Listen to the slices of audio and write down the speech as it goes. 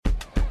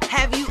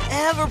Have you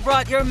ever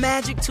brought your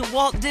magic to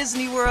Walt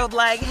Disney World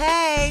like,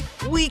 hey,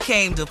 we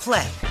came to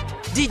play?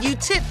 Did you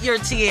tip your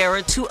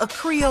tiara to a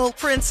Creole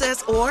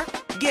princess or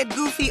get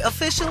goofy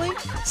officially?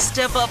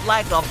 Step up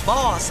like a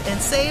boss and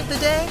save the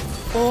day?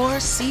 Or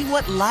see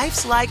what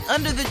life's like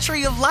under the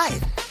tree of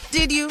life?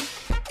 Did you?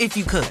 If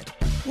you could.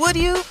 Would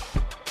you?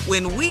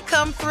 When we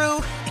come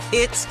through,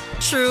 it's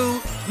true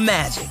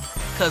magic.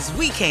 'Cause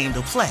we came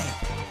to play.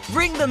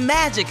 Bring the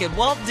magic at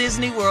Walt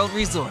Disney World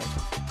Resort.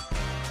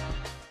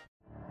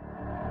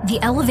 The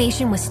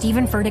Elevation with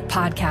Stephen Furtick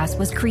podcast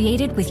was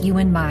created with you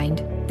in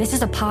mind. This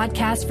is a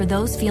podcast for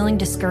those feeling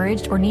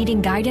discouraged or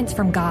needing guidance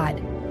from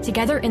God.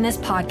 Together in this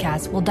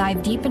podcast, we'll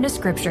dive deep into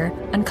Scripture,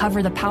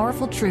 uncover the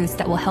powerful truths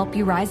that will help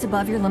you rise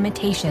above your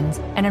limitations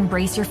and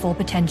embrace your full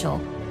potential.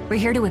 We're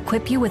here to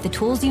equip you with the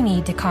tools you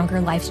need to conquer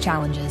life's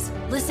challenges.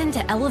 Listen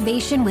to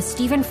Elevation with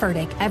Stephen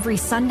Furtick every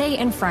Sunday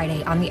and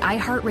Friday on the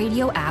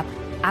iHeartRadio app,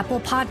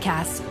 Apple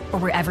Podcasts, or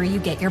wherever you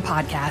get your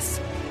podcasts.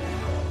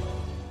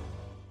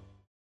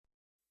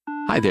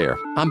 Hi there,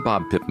 I'm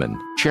Bob Pittman,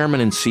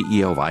 Chairman and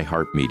CEO of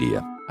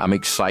iHeartMedia. I'm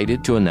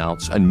excited to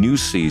announce a new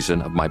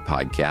season of my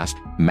podcast,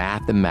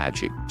 Math and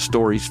Magic,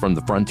 Stories from the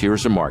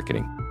Frontiers of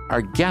Marketing.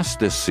 Our guests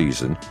this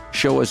season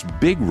show us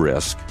big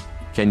risk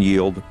can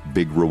yield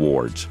big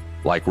rewards,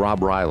 like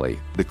Rob Riley,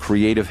 the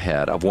creative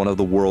head of one of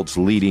the world's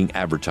leading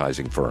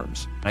advertising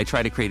firms. I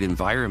try to create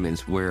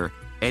environments where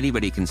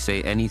anybody can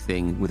say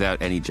anything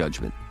without any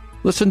judgment.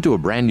 Listen to a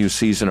brand new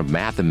season of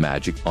Math and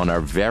Magic on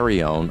our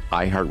very own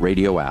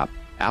iHeartRadio app,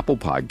 Apple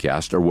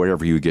Podcast, or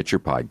wherever you get your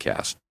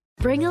podcast.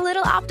 Bring a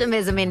little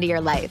optimism into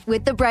your life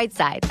with The Bright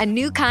Side, a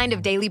new kind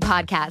of daily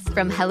podcast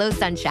from Hello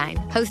Sunshine,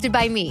 hosted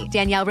by me,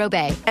 Danielle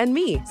Robay. And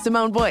me,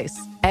 Simone Boyce.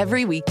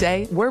 Every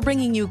weekday, we're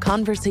bringing you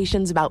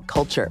conversations about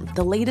culture,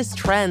 the latest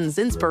trends,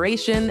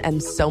 inspiration,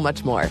 and so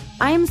much more.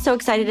 I am so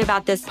excited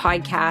about this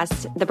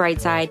podcast, The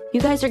Bright Side. You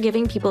guys are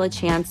giving people a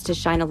chance to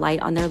shine a light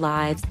on their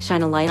lives,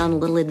 shine a light on a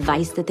little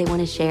advice that they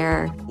want to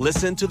share.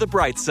 Listen to The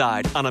Bright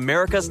Side on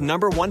America's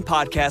 #1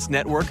 podcast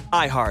network,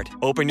 iHeart.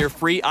 Open your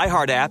free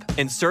iHeart app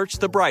and search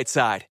The Bright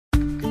Side.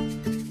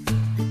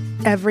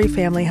 Every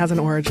family has an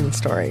origin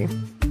story,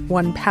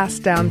 one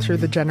passed down through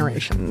the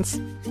generations.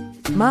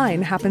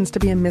 Mine happens to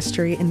be a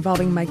mystery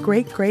involving my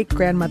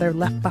great-great-grandmother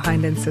left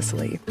behind in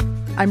Sicily.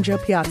 I'm Jo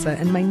Piazza,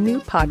 and my new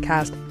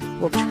podcast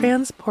will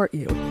transport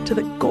you to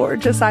the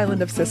gorgeous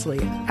island of Sicily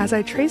as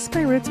I trace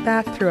my roots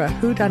back through a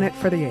whodunit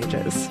for the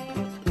ages.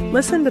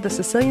 Listen to The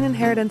Sicilian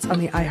Inheritance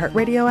on the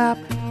iHeartRadio app,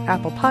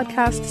 Apple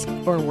Podcasts,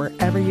 or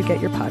wherever you get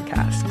your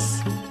podcasts.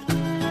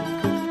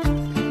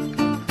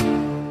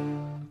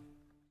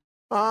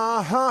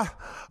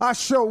 I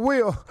sure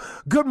will.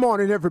 Good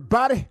morning,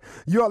 everybody.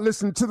 You are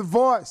listening to The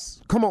Voice.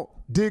 Come on,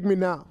 dig me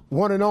now.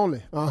 One and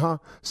only.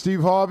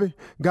 Steve Harvey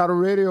got a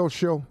radio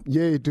show.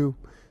 Yeah, you do.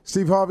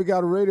 Steve Harvey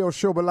got a radio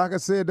show, but like I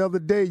said the other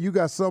day, you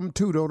got something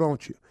too, though,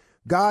 don't you?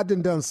 God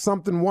done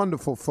something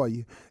wonderful for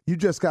you. You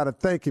just got to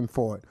thank him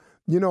for it.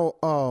 You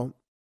know,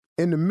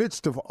 in the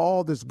midst of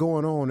all this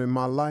going on in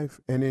my life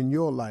and in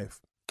your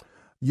life,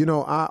 you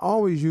know, I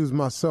always use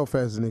myself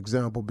as an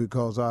example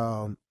because,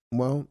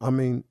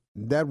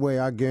 that way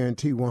I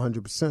guarantee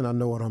 100% I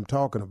know what I'm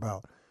talking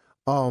about.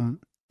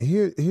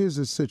 Here's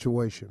the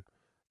situation.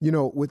 You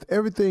know, with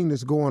everything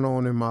that's going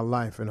on in my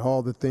life and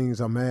all the things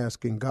I'm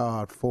asking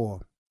God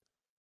for,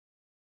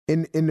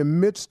 in the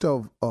midst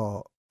of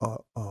a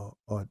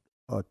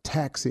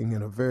taxing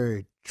and a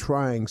very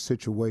trying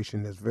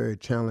situation that's very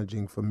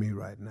challenging for me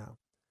right now,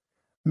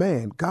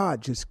 man, God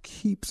just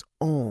keeps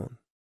on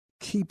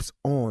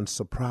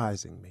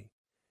surprising me.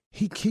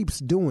 He keeps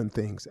doing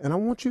things. And I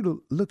want you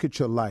to look at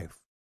your life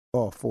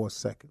for a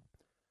second.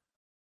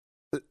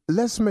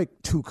 Let's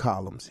make two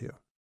columns here.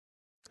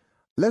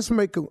 Let's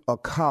make a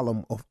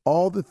column of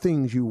all the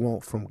things you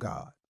want from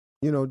God.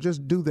 You know,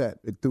 just do that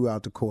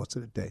throughout the course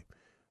of the day.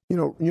 You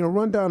know,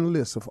 run down a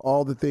list of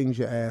all the things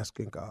you're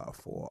asking God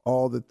for,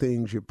 all the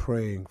things you're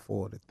praying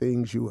for, the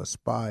things you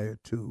aspire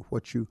to,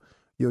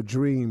 your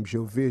dreams,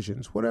 your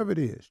visions, whatever it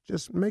is.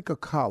 Just make a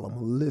column,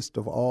 a list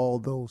of all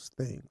those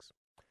things.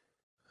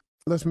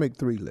 Let's make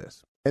 3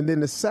 lists. And then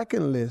the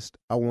second list,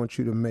 I want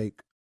you to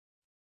make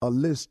a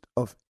list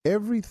of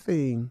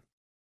everything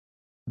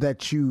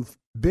that you've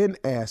been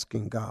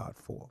asking God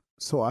for.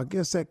 So I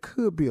guess that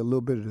could be a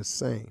little bit of the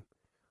same.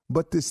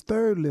 But this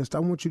third list, I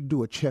want you to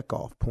do a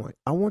checkoff point.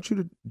 I want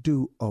you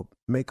to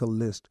make a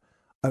list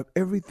of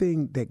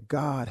everything that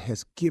God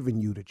has given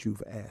you that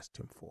you've asked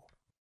him for.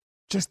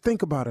 Just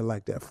think about it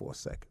like that for a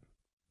second.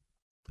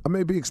 I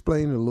may be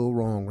explaining it a little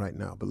wrong right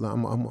now, but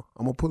I'm going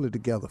to pull it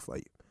together for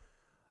you.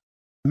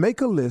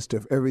 Make a list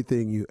of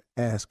everything you're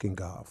asking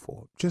God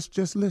for.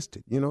 Just list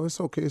it. You know,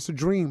 it's okay. It's a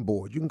dream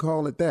board. You can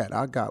call it that.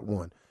 I got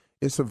one.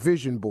 It's a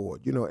vision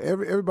board. You know,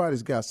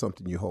 everybody's got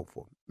something you hope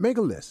for. Make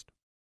a list.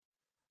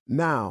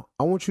 Now,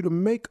 I want you to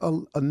make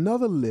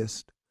another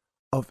list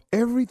of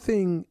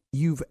everything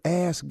you've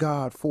asked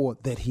God for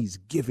that he's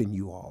given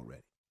you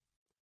already.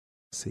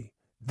 See,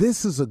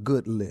 this is a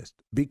good list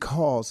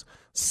because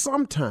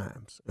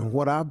sometimes, and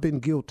what I've been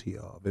guilty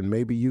of, and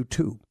maybe you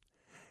too,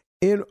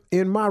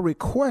 In my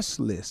request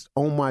list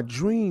on my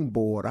dream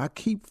board, I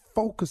keep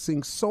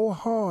focusing so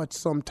hard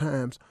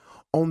sometimes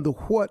on the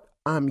what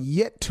I'm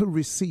yet to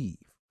receive.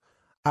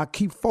 I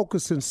keep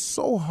focusing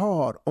so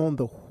hard on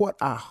the what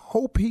I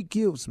hope he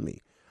gives me.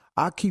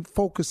 I keep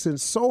focusing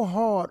so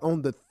hard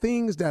on the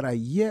things that are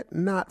yet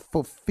not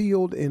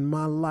fulfilled in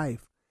my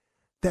life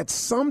that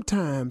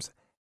sometimes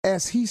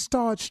as he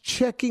starts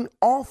checking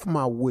off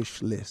my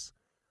wish list,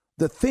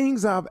 the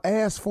things I've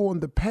asked for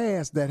in the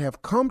past that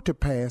have come to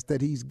pass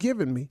that he's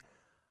given me,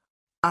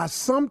 I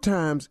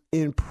sometimes,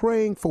 in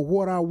praying for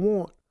what I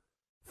want,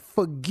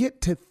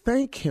 forget to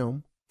thank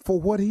him for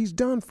what he's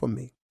done for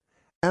me.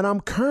 And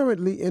I'm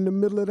currently in the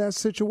middle of that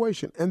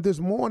situation. And this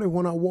morning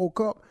when I woke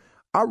up,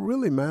 I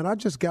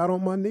just got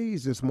on my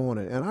knees this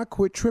morning and I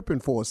quit tripping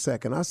for a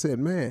second. I said,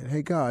 man,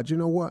 hey, God, you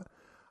know what?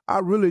 I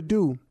really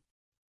do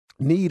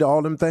need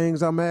all them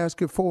things I'm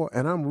asking for.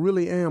 And I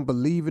really am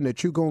believing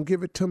that you're going to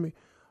give it to me.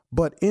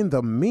 But in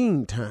the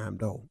meantime,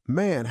 though,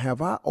 man, have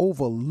I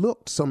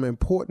overlooked some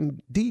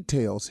important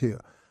details here.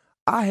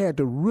 I had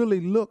to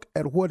really look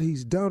at what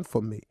he's done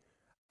for me.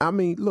 I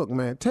mean, look,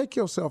 man, take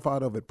yourself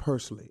out of it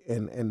personally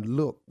and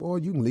look. Boy,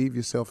 you can leave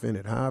yourself in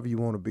it however you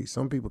want to be.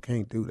 Some people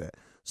can't do that.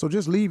 So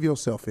just leave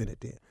yourself in it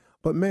then.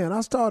 But, man,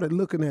 I started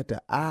looking at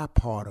the I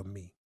part of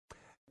me.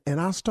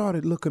 And I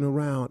started looking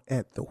around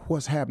at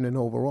what's happening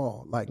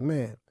overall. Like,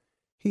 man,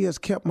 he has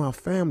kept my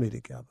family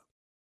together.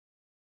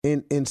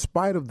 In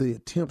spite of the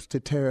attempts to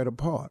tear it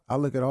apart. I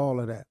look at all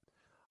of that.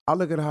 I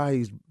look at how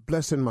he's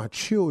blessing my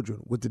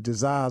children with the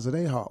desires of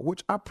their heart,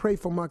 which I pray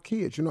for my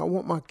kids. You know, I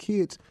want my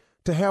kids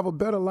to have a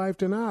better life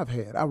than I've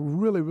had. I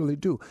really, really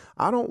do.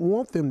 I don't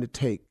want them to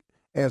take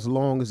as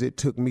long as it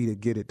took me to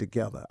get it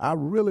together. I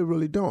really,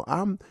 really don't.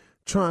 I'm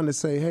trying to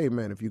say, hey,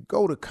 man, if you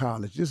go to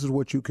college, this is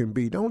what you can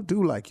be. Don't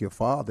do like your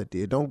father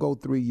did. Don't go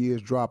 3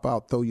 years, drop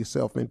out, throw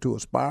yourself into a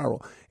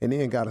spiral, and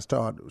then got to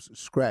start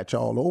scratch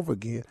all over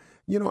again.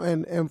 You know,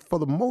 and for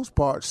the most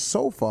part,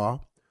 so far,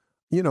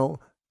 you know,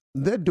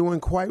 they're doing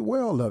quite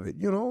well of it.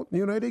 You know,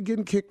 they're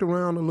getting kicked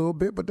around a little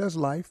bit, but that's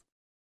life.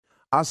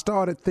 I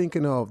started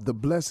thinking of the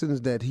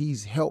blessings that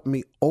he's helped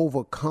me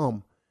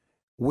overcome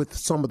with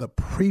some of the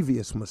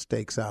previous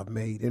mistakes I've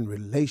made in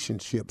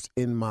relationships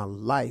in my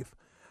life.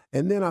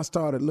 And then I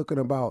started looking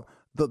about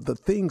the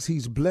things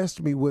he's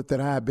blessed me with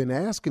that I've been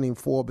asking him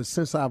for, but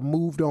since I've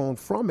moved on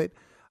from it,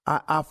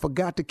 I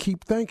forgot to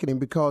keep thanking him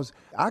because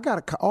I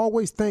got to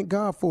always thank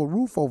God for a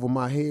roof over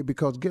my head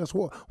because guess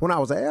what? When I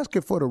was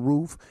asking for the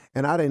roof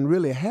and I didn't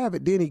really have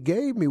it, then he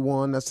gave me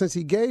one. Now, since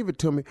he gave it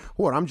to me,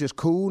 I'm just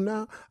cool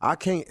now? I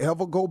can't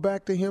ever go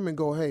back to him and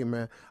go, hey,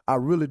 man, I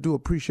really do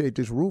appreciate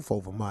this roof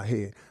over my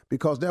head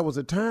because there was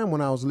a time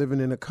when I was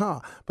living in a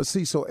car. But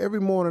see, so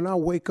every morning I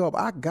wake up,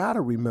 I got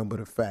to remember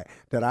the fact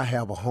that I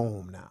have a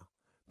home now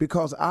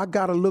because I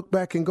got to look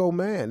back and go,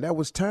 man, that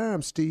was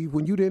time, Steve,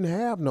 when you didn't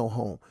have no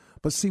home.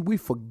 But see, we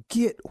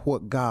forget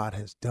what God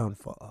has done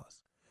for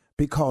us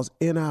because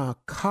in our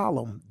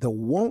column, the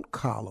want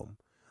column,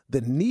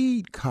 the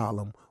need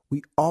column,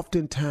 we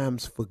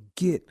oftentimes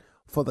forget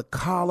for the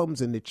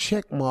columns and the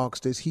check marks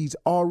that he's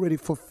already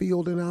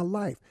fulfilled in our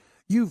life.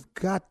 You've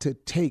got to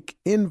take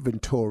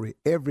inventory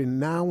every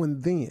now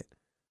and then,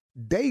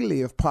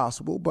 daily if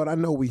possible, but I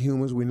know we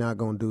humans, we're not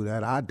going to do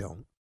that. I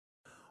don't.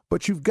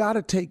 But you've got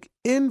to take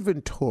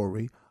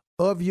inventory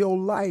of your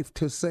life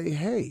to say,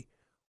 hey,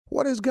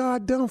 what has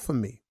God done for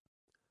me?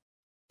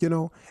 You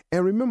know,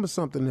 and remember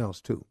something else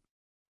too.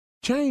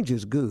 Change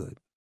is good,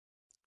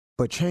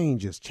 but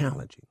change is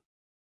challenging.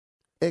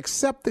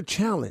 Accept the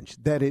challenge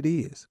that it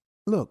is.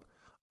 Look,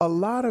 a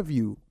lot of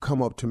you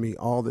come up to me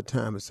all the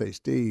time and say,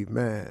 Steve,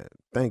 man,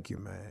 thank you,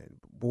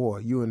 man. Boy,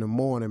 you in the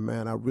morning,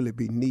 man, I really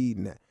be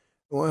needing that.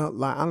 Well,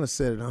 like I done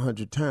said it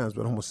 100 times,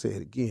 but I'm going to say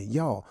it again.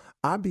 Y'all,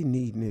 I be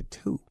needing it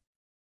too.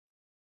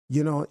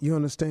 You know, you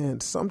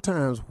understand?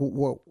 Sometimes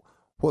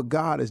what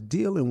God is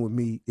dealing with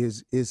me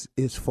is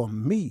for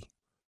me.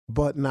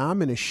 But now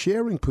I'm in a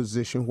sharing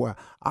position where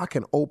I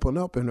can open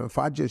up, and if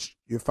I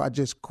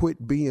just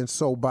quit being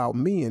so about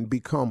me and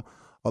become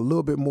a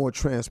little bit more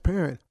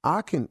transparent,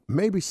 I can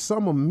maybe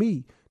some of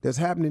me that's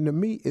happening to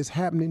me is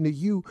happening to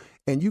you,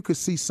 and you could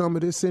see some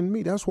of this in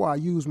me. That's why I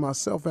use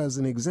myself as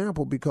an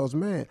example because,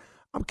 man,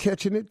 I'm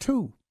catching it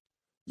too.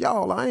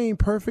 Y'all, I ain't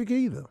perfect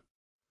either.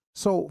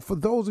 So for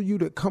those of you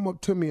that come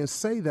up to me and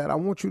say that, I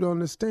want you to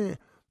understand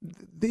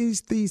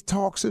these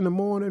talks in the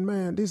morning,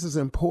 man, this is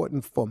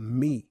important for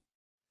me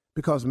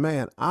because,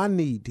 man, I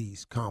need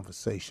these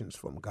conversations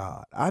from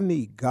God. I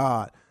need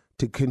God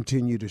to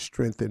continue to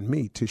strengthen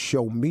me, to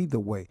show me the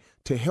way,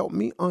 to help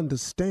me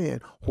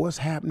understand what's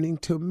happening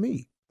to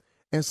me.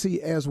 And see,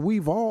 as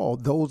we've all,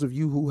 those of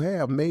you who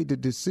have made the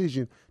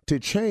decision to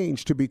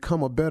change, to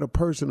become a better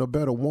person, a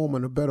better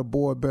woman, a better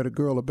boy, a better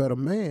girl, a better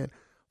man,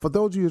 for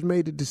those of you who've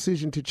made the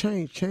decision to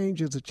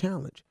change is a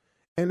challenge.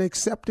 And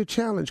accept the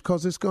challenge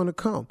because it's going to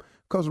come.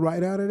 Because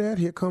right out of that,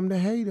 here come the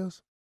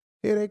haters.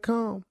 Here they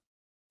come.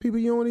 People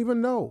you don't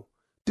even know.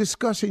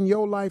 Discussing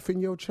your life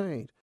and your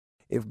change.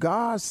 If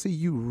God see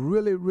you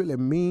really, really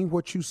mean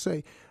what you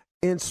say,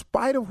 in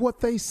spite of what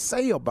they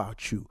say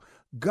about you,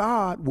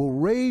 God will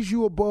raise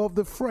you above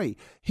the fray.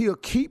 He'll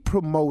keep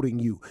promoting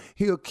you.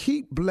 He'll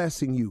keep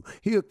blessing you.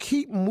 He'll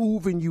keep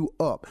moving you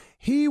up.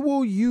 He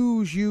will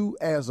use you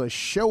as a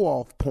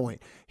show-off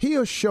point.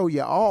 He'll show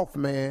you off,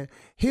 man.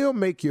 He'll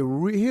make you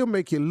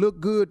look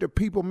good to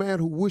people, man,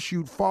 who wish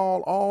you'd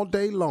fall all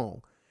day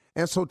long.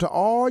 And so to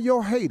all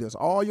your haters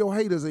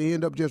will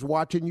end up just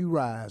watching you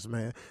rise,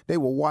 man. They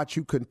will watch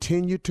you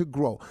continue to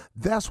grow.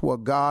 That's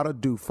what God will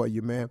do for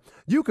you, man.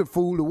 You can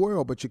fool the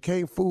world, but you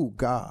can't fool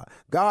God.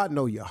 God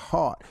know your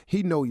heart.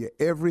 He know your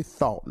every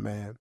thought,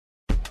 man.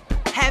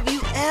 Have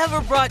you ever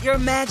brought your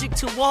magic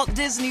to Walt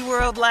Disney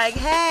World like,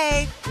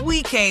 hey,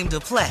 we came to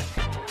play?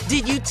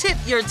 Did you tip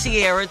your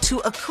tiara to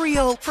a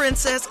Creole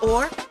princess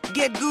or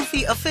get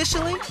goofy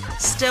officially?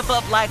 Step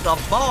up like a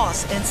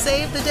boss and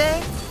save the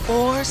day?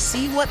 Or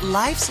see what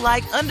life's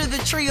like under the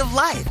tree of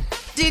life?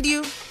 Did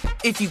you?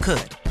 If you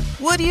could.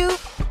 Would you?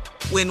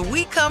 When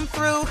we come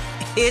through,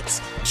 it's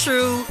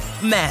true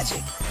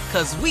magic.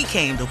 'Cause we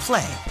came to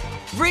play.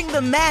 Bring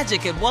the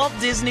magic at Walt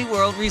Disney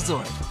World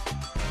Resort.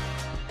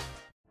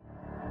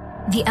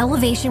 The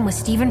Elevation with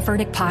Stephen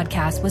Furtick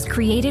podcast was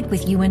created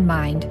with you in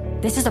mind.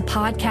 This is a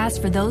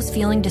podcast for those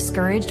feeling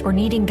discouraged or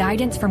needing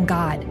guidance from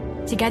God.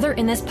 Together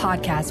in this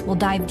podcast, we'll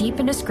dive deep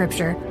into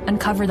scripture,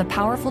 uncover the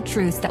powerful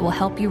truths that will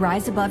help you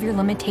rise above your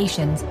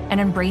limitations and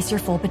embrace your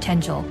full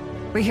potential.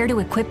 We're here to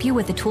equip you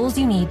with the tools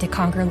you need to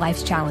conquer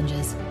life's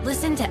challenges.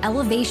 Listen to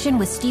Elevation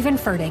with Stephen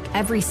Furtick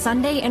every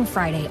Sunday and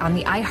Friday on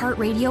the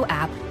iHeartRadio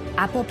app,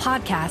 Apple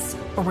Podcasts,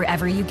 or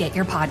wherever you get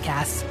your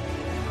podcasts.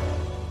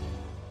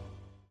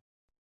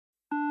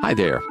 Hi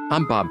there,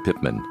 I'm Bob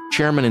Pittman,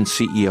 Chairman and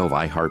CEO of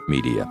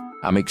iHeartMedia.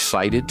 I'm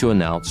excited to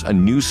announce a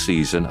new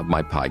season of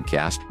my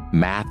podcast,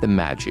 Math and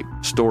Magic,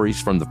 Stories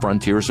from the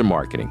Frontiers of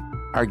Marketing.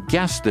 Our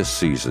guests this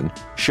season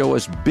show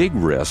us big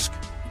risk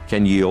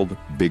can yield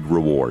big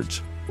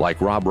rewards,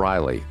 like Rob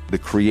Riley, the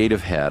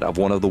creative head of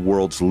one of the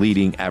world's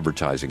leading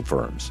advertising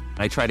firms.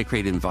 I try to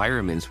create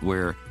environments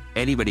where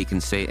anybody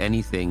can say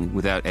anything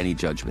without any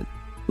judgment.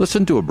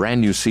 Listen to a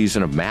brand new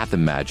season of Math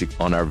and Magic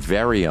on our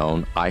very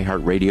own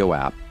iHeartRadio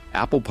app,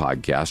 Apple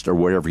Podcast, or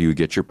wherever you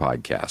get your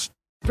podcast.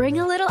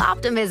 Bring a little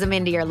optimism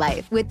into your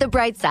life with The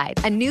Bright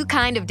Side, a new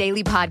kind of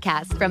daily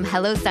podcast from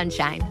Hello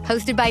Sunshine,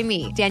 hosted by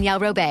me, Danielle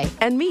Robay.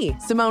 And me,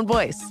 Simone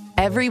Boyce.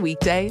 Every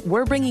weekday,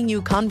 we're bringing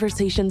you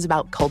conversations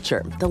about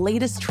culture, the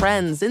latest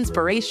trends,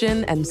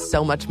 inspiration, and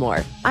so much more.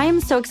 I am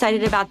so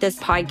excited about this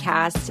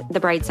podcast, The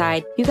Bright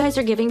Side. You guys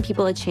are giving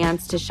people a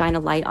chance to shine a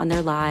light on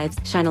their lives,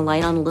 shine a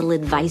light on a little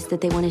advice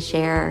that they want to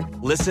share.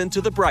 Listen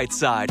to The Bright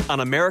Side on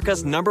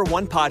America's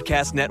 #1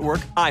 podcast network,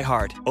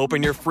 iHeart.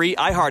 Open your free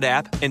iHeart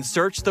app and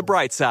search The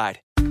Bright Side.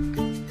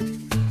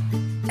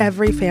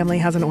 Every family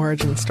has an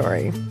origin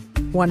story,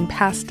 one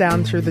passed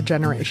down through the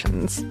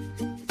generations.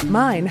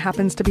 Mine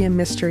happens to be a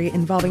mystery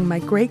involving my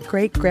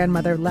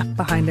great-great-grandmother left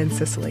behind in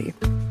Sicily.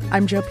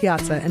 I'm Jo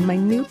Piazza, and my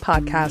new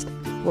podcast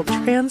will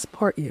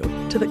transport you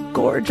to the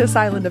gorgeous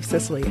island of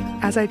Sicily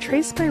as I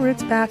trace my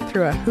roots back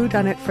through a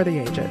whodunit for the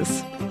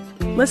ages.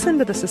 Listen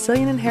to The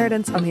Sicilian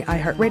Inheritance on the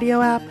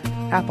iHeartRadio app,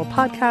 Apple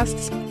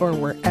Podcasts, or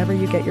wherever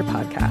you get your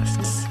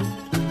podcasts.